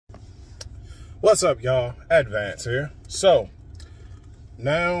What's up, y'all? Advance here. So,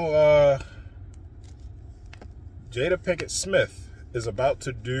 now, Jada Pinkett-Smith is about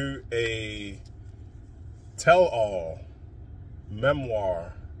to do a tell-all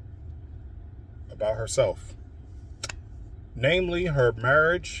memoir about herself. Namely, her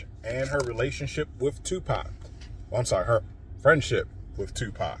marriage and her relationship with Tupac. Well, I'm sorry, her friendship with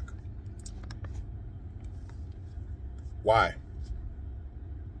Tupac. Why?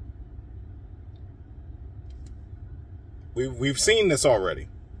 We've seen this already.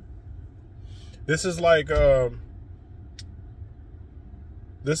 This is like I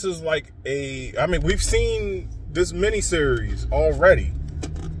mean, we've seen this miniseries already.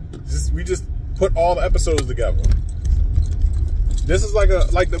 We just put all the episodes together. This is like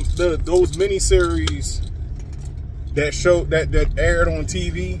those miniseries that aired on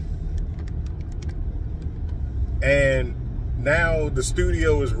TV, and now the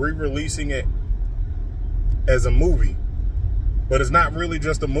studio is re-releasing it as a movie. But it's not really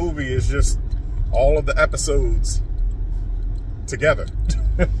just a movie, it's just all of the episodes together.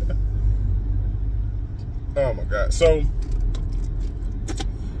 Oh my God. So,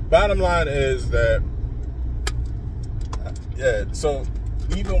 bottom line is that, yeah, so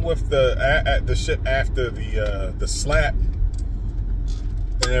even with the shit after the slap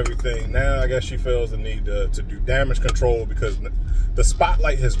and everything, now I guess she feels the need to do damage control because the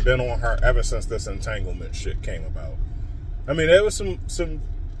spotlight has been on her ever since this entanglement shit came about. I mean, there was some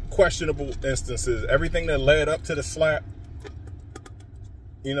questionable instances. Everything that led up to the slap,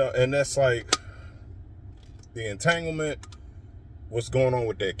 you know, and that's like the entanglement, what's going on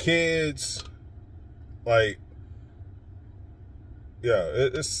with their kids, like, yeah,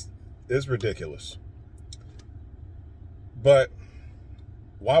 it's ridiculous. But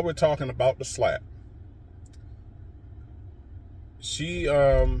while we're talking about the slap, she,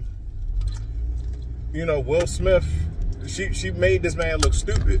 you know, Will Smith, she made this man look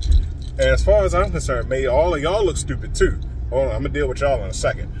stupid. And as far as I'm concerned, made all of y'all look stupid too. Hold on, I'm going to deal with y'all in a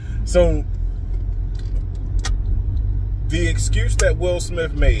second. So, the excuse that Will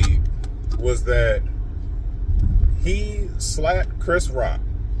Smith made was that he slapped Chris Rock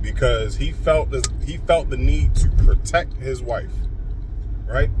because he felt the need to protect his wife,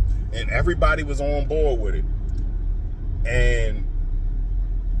 right? And everybody was on board with it. And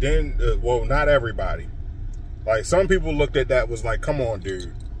then, well, not everybody. Like, some people looked at that was like, come on,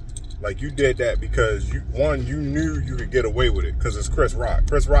 dude. Like, you did that because, you knew you could get away with it because it's Chris Rock.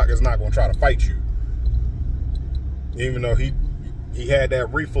 Chris Rock is not going to try to fight you. Even though he had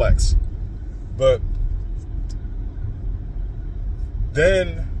that reflex. But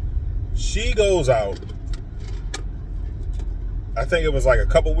then she goes out. I think it was like a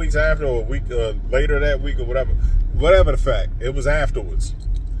couple weeks after or a week later that week or whatever. Whatever the fact. It was afterwards.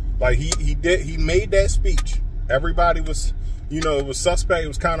 Like, he made that speech. Everybody was, you know, it was suspect. It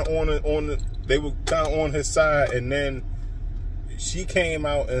was kind of they were kind of on his side. And then she came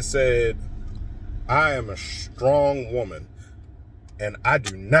out and said, I am a strong woman and I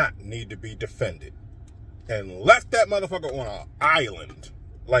do not need to be defended. And left that motherfucker on an island,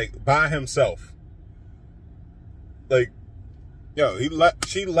 like, by himself. Like, yo,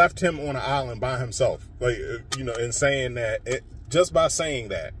 she left him on an island by himself. Like, you know, in saying that, just by saying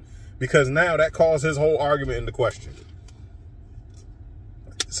that. Because now that calls his whole argument into question.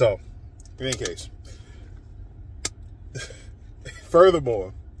 So, in any case.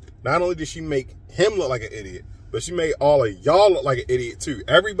 Furthermore, not only did she make him look like an idiot, but she made all of y'all look like an idiot too.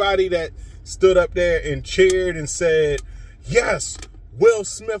 Everybody that stood up there and cheered and said, yes, Will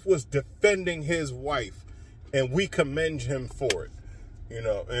Smith was defending his wife and we commend him for it. You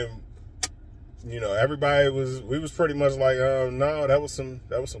know, and you know, we was pretty much like, no, that was some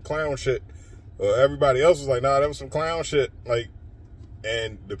clown shit. Everybody else was like, nah, that was some clown shit. Like,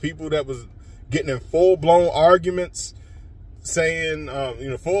 and the people that was getting in full-blown arguments saying,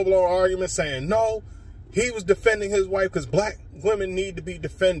 saying, no, he was defending his wife because black women need to be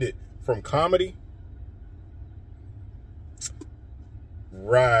defended from comedy.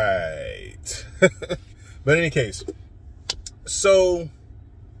 Right. But in any case, so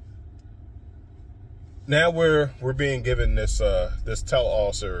now we're being given this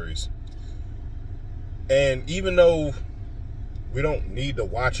tell-all series. And even though we don't need to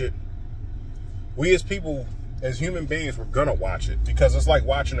watch it, we as people, as human beings, we're gonna watch it because it's like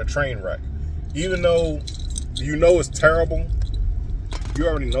watching a train wreck. Even though you know it's terrible, you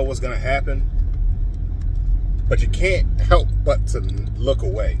already know what's gonna happen, but you can't help but to look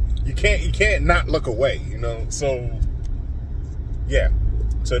away. You can't not look away, you know? So, yeah.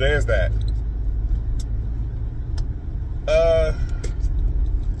 So there's that.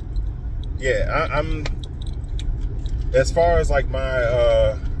 yeah, I'm as far as like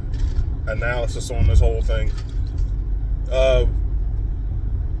my analysis on this whole thing,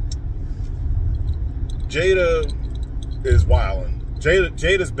 Jada is wilding.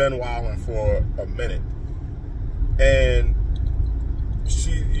 Jada's been wilding for a minute, and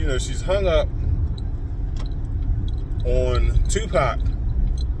she's hung up on Tupac,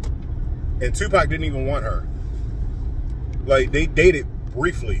 and Tupac didn't even want her. Like, they dated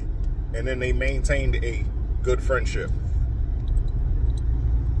briefly, and then they maintained a good friendship.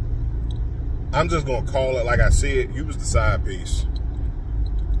 I'm just gonna call it like I see it. You was the side piece.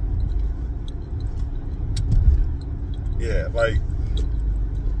 Yeah, like,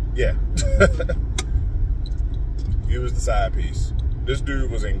 yeah. You was the side piece. This dude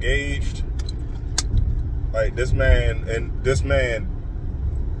was engaged. Like, this man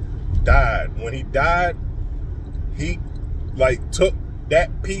died. When he died, he like took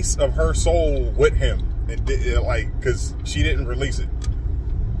that piece of her soul with him, and like, because she didn't release it.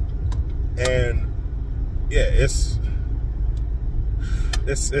 And yeah, it's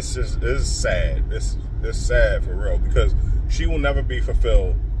sad. It's sad for real, because she will never be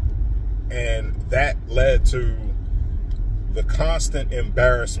fulfilled, and that led to the constant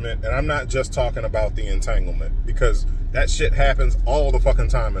embarrassment. And I'm not just talking about the entanglement, because that shit happens all the fucking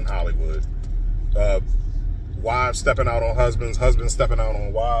time in Hollywood. Wives stepping out on husbands, husbands stepping out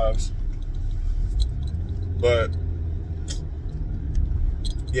on wives. But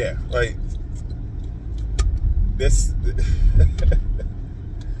yeah, like this.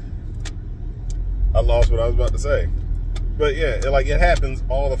 I lost what I was about to say. But yeah, it happens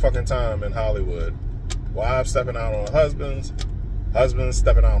all the fucking time in Hollywood. Wives stepping out on husbands, husbands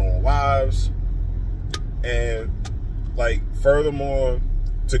stepping out on wives. And like, furthermore,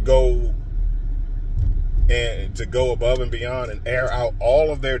 to go above and beyond and air out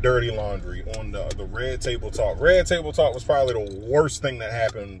all of their dirty laundry on the Red Table Talk. Red Table Talk was probably the worst thing that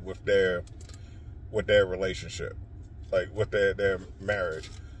happened with their relationship, like with their marriage.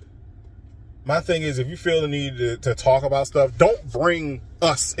 My thing is, if you feel the need to talk about stuff, don't bring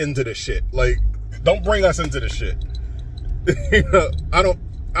us into the shit. Like, don't bring us into the shit. You know, I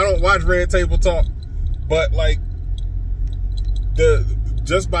don't watch Red Table Talk, but like,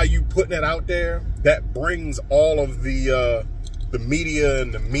 just by you putting it out there, that brings all of the media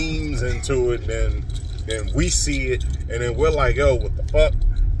and the memes into it, and then we see it, and then we're like, yo, what the fuck?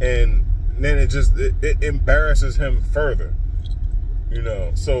 And then it embarrasses him further, you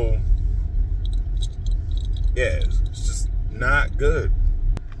know. So yeah, it's just not good.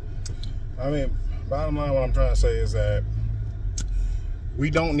 I mean, bottom line, what I'm trying to say is that we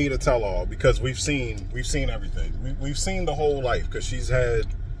don't need a tell-all, because we've seen everything. We've seen the whole life, because she's had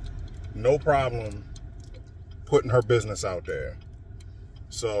no problem putting her business out there.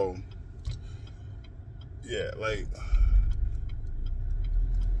 So yeah, like,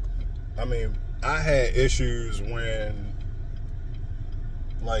 I mean, I had issues when,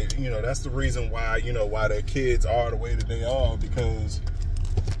 like, you know, that's the reason why, you know, why their kids are the way that they are, because,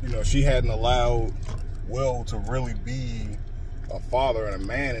 you know, she hadn't allowed Will to really be a father and a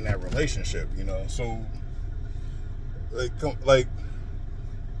man in that relationship, you know. So like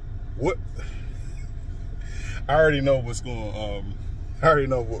what, I already know what's going I already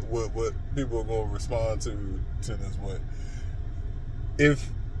know what people are going to respond to this with. If,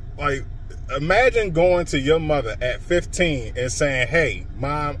 like, imagine going to your mother at 15 and saying, hey,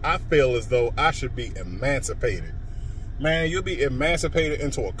 Mom, I feel as though I should be emancipated. Man, you'll be emancipated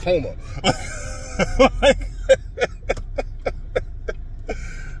into a coma. Like,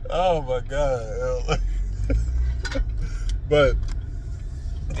 oh my God. But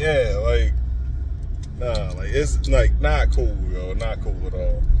yeah, like, nah, like, it's like not cool, yo, not cool at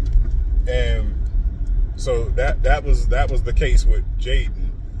all. And so that was the case with Jaden.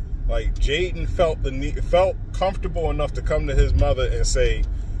 Like, Jaden felt comfortable enough to come to his mother and say,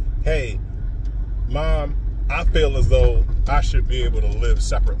 hey, Mom, I feel as though I should be able to live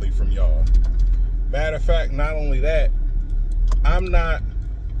separately from y'all. Matter of fact, not only that, I'm not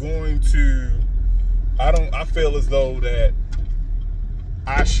going to, I feel as though that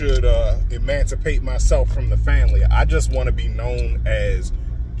I should emancipate myself from the family. I just want to be known as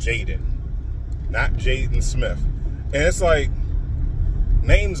Jaden, not Jaden Smith. And it's like,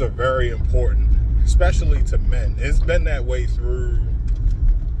 names are very important, especially to men. It's been that way through,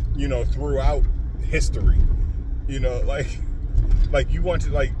 you know, throughout history. You know, like you want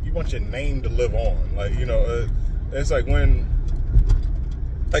your name to live on. Like, you know, it's like when,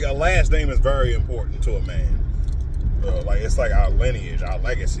 like, a last name is very important to a man. Like, it's like our lineage, our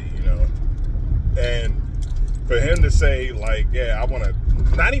legacy, you know. And for him to say, like, yeah, I want to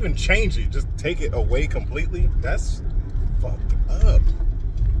not even change it, just take it away completely. That's fucked up.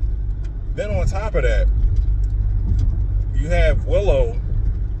 Then on top of that, you have Willow,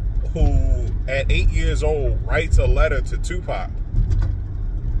 who at 8 years old writes a letter to Tupac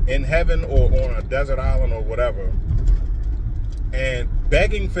in heaven or on a desert island or whatever, and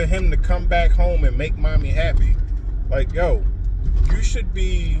begging for him to come back home and make mommy happy. Like, yo, you should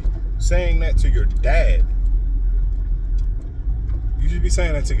be saying that to your dad. You should be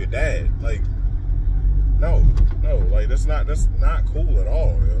saying that to your dad. Like, no, like that's not cool at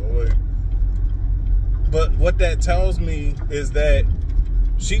all. You know? Like, but what that tells me is that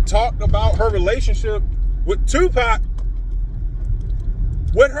she talked about her relationship with Tupac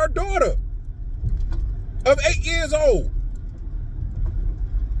with her daughter of 8 years old.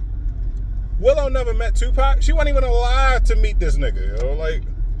 Willow never met Tupac. She wasn't even alive to meet this nigga, you know? Like,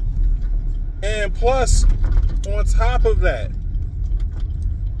 and plus, on top of that,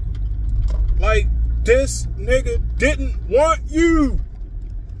 like, this nigga didn't want you.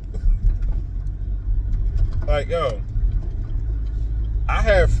 Like, yo, I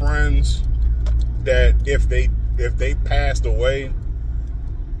have friends that if they passed away,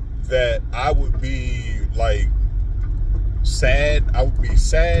 that I would be like sad. I would be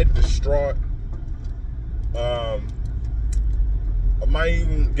sad, distraught. I might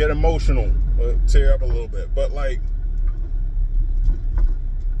even get emotional, tear up a little bit. But like,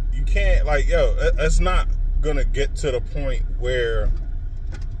 you can't, like, yo, it's not gonna get to the point where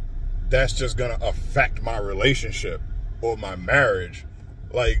that's just gonna affect my relationship or my marriage.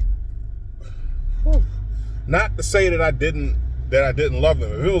 Like, whew. Not to say that I didn't love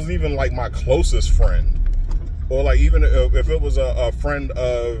them. If it was even like my closest friend, or like even if it was a friend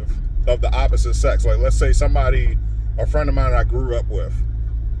of the opposite sex, like let's say a friend of mine I grew up with,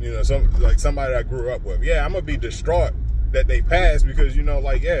 you know, somebody I grew up with. Yeah, I'm gonna be distraught that they passed because, you know,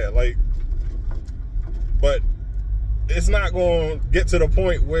 like, yeah, like, but it's not gonna get to the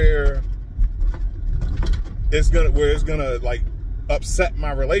point where it's gonna like upset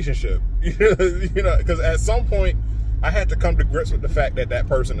my relationship. You know, because at some point I had to come to grips with the fact that that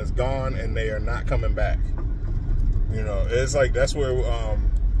person is gone and they are not coming back. You know, it's like, that's where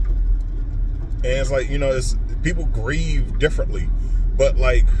and it's like, you know, it's, people grieve differently, but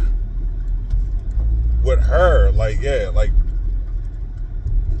like with her, like, yeah, like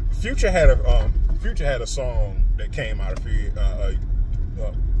Future had a song that came out a few I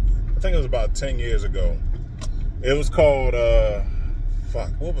think it was about 10 years ago. It was called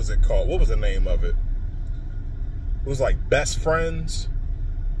what was it called? What was the name of it? It was like Best Friends,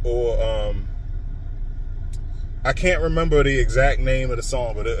 or I can't remember the exact name of the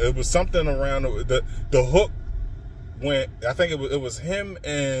song, but it was something around the hook went. I think it was him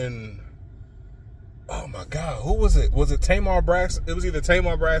and, oh my God, who was it? Was it Tamar Braxton? It was either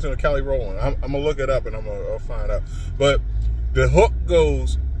Tamar Braxton or Kelly Rowland. I'm gonna look it up and I'll find out. But the hook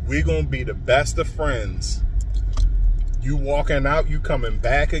goes, "We gonna be the best of friends. You walking out, you coming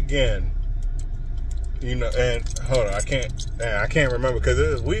back again." You know, and hold on, I can't remember, because it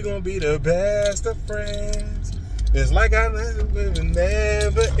is, "We gonna be the best of friends. It's like I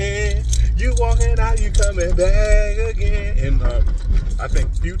never end. You walking out, you coming back again." And I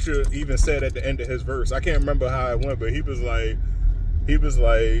think Future even said at the end of his verse, I can't remember how it went, but he was like, "I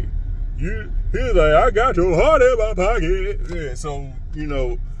got your heart in my pocket." Yeah, so, you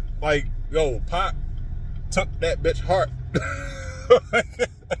know, like, yo, Pac took that bitch heart.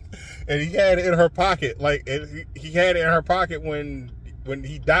 And he had it in her pocket, like, and he had it in her pocket when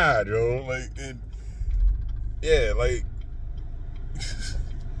he died, yo. Like, and yeah, like,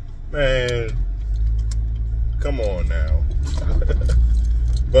 man, come on now.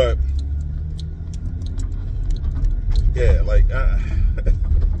 But yeah, like, I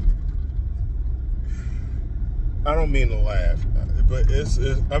don't mean to laugh, but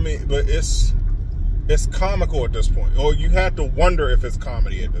it's comical at this point, or you have to wonder if it's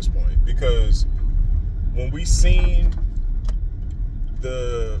comedy at this point, because when we seen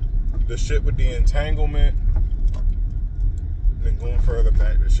the shit with the entanglement, then going further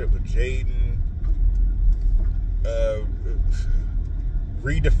back, the shit with Jaden,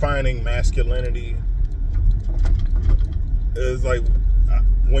 redefining masculinity, is like,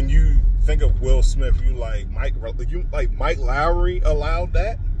 when you think of Will Smith, you like Mike Lowry allowed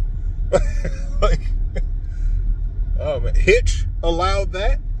that. Like, oh man, Hitch allowed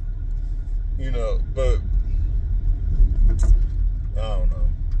that, you know. But I don't know.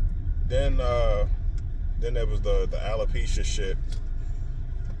 Then there was the alopecia shit.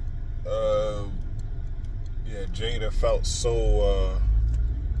 Yeah, Jada felt so.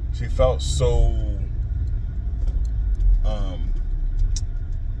 She felt so.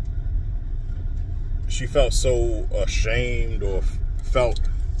 she felt so ashamed or felt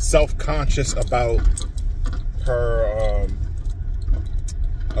self-conscious about her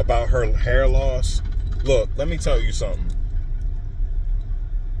hair loss. Look, let me tell you something.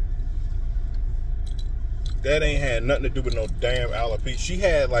 That ain't had nothing to do with no damn alopecia. She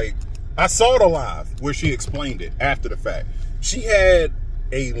had, like, I saw the live where she explained it after the fact. She had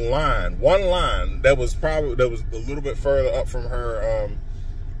a line, one line that was a little bit further up from her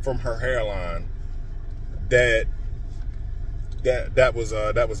hairline that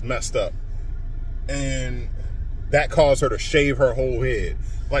was messed up, and that caused her to shave her whole head.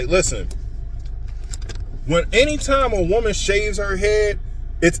 Like, listen, anytime a woman shaves her head,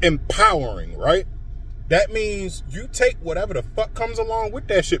 it's empowering, right? That means you take whatever the fuck comes along with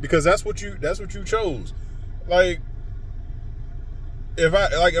that shit, because that's what you chose. Like, if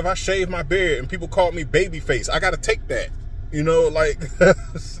I shave my beard and people call me babyface, I gotta take that, you know, like.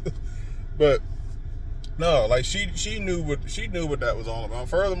 But no, like she knew what that was all about.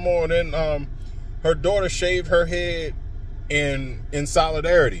 Furthermore, then her daughter shaved her head in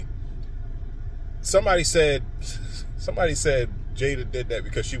solidarity. Somebody said Jada did that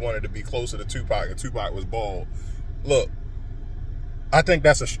because she wanted to be closer to Tupac, and Tupac was bald. Look, I think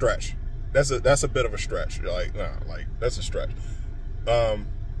that's a stretch. That's a bit of a stretch. Like, nah, like, that's a stretch.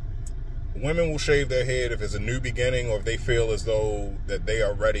 Women will shave their head if it's a new beginning, or if they feel as though that they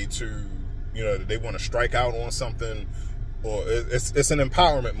are ready to, you know, that they want to strike out on something, or it's an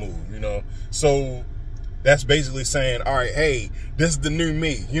empowerment move, you know. So that's basically saying, all right, hey, this is the new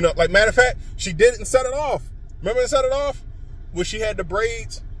me, you know. Like, matter of fact, she did it and set it off. Remember, set it off where she had the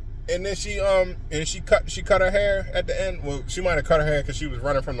braids, and then she cut her hair at the end. Well, she might have cut her hair because she was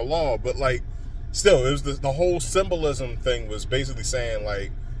running from the law, but like, still, it was the whole symbolism thing was basically saying,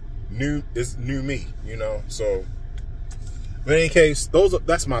 like, new me, you know. So, but in any case,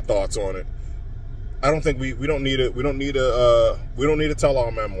 that's my thoughts on it. I don't think we don't need to tell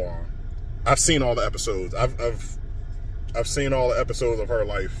our memoir. I've seen all the episodes. I've seen all the episodes of her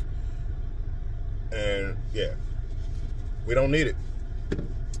life, and yeah, we don't need it.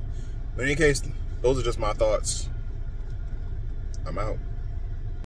 But in any case, those are just my thoughts. I'm out.